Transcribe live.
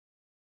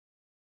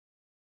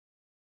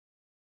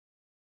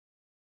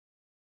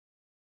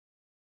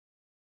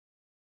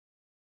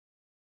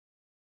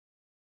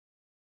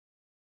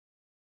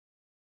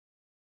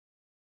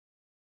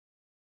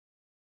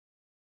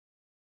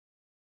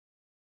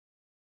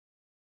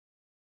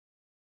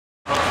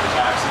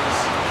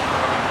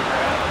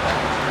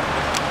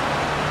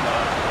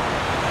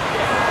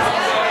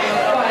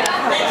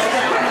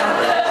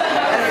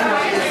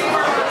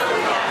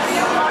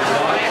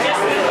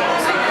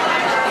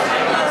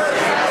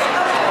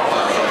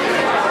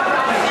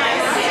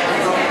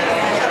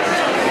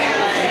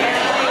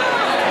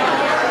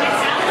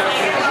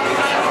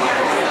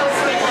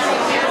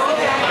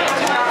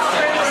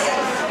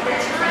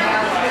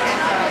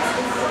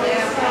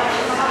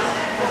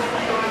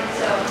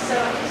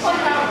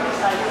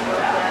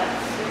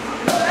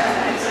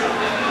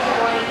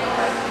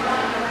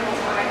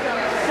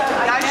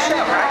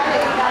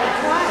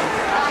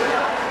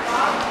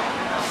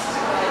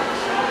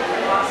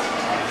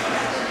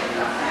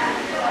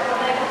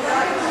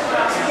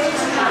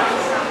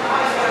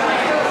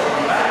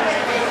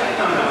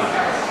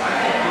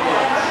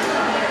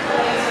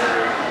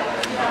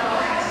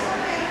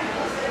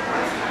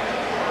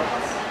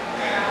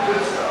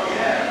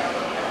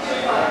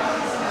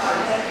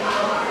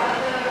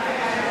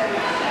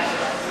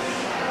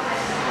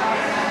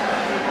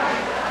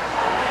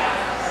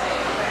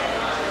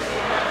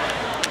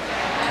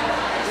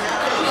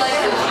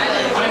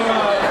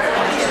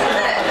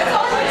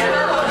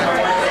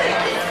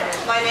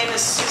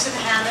Susan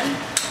Hannon.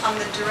 I'm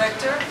the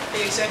director,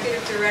 the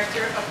executive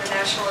director of the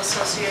National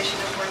Association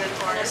of Women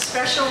Artists. A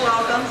special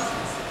welcome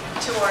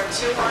to our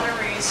two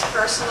honorees,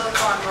 Ursula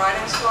von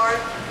Ridensward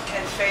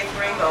and Faith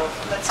Ringo.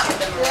 Let's give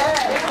them a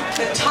round.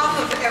 The top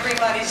of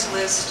everybody's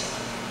list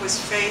was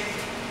Faith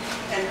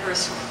and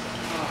Ursula.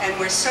 And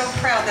we're so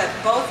proud that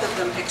both of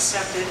them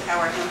accepted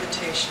our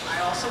invitation.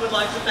 I also would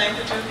like to thank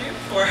the two of you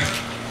for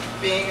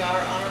being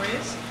our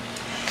honorees.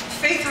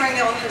 Faith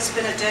Ringo has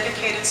been a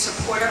dedicated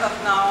supporter of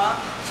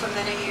N.A.W.A for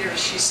many years.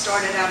 She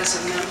started out as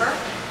a member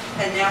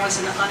and now is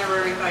an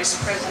honorary vice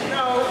president. You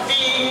know,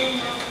 being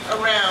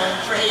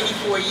around for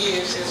 84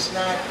 years is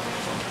not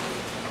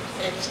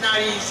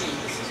easy.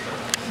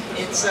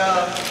 It's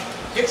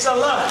a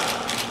lot.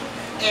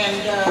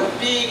 And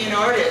being an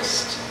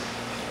artist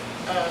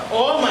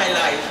all my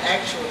life,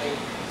 actually.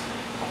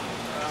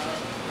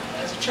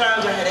 As a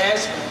child, I had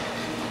asthma,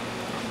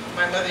 and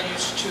my mother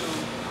used to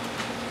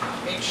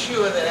make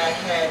sure that I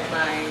had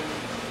my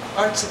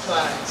art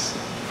supplies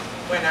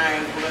when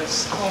I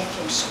was home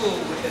from school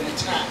with an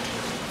attack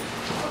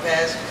of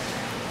asthma.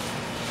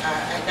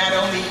 I not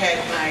only had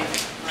my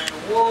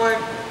award,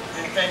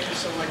 and thank you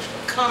so much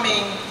for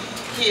coming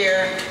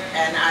here,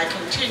 and I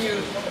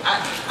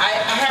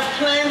have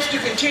plans to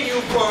continue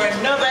for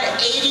another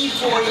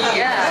 84 years.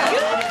 Yeah.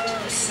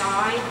 To the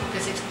side,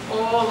 because it's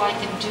all I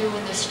can do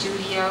in the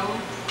studio,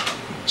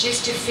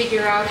 just to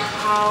figure out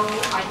how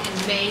I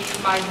can make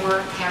my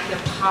work have the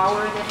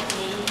power that it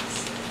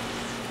needs,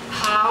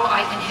 how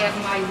I can have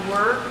my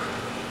work,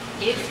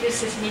 if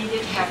this is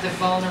needed, have the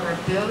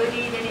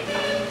vulnerability that it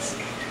needs,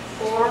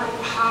 or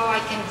how I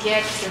can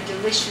get the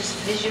delicious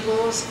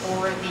visuals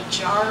or the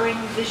jarring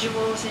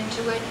visuals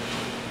into it.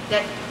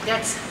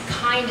 That's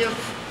kind of,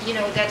 you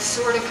know, that's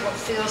sort of what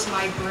fills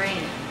my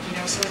brain, you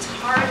know, so it's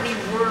hardly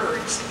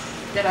words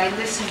that I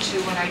listen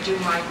to when I do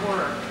my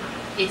work.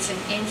 It's an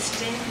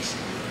instinct,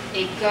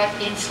 a gut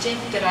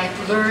instinct that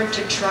I've learned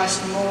to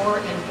trust more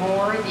and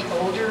more the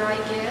older I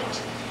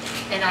get,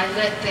 and I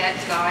let that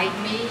guide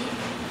me,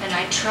 and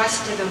I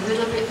trust it a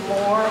little bit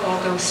more,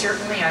 although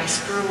certainly I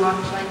screw up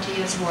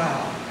plenty as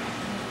well.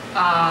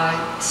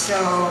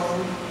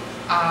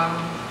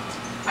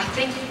 I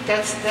think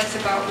that's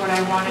about what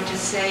I wanted to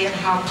say, and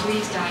how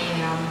pleased I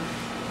am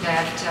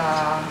that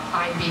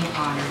I'm being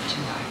honored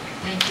tonight.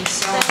 Thank you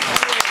so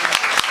much.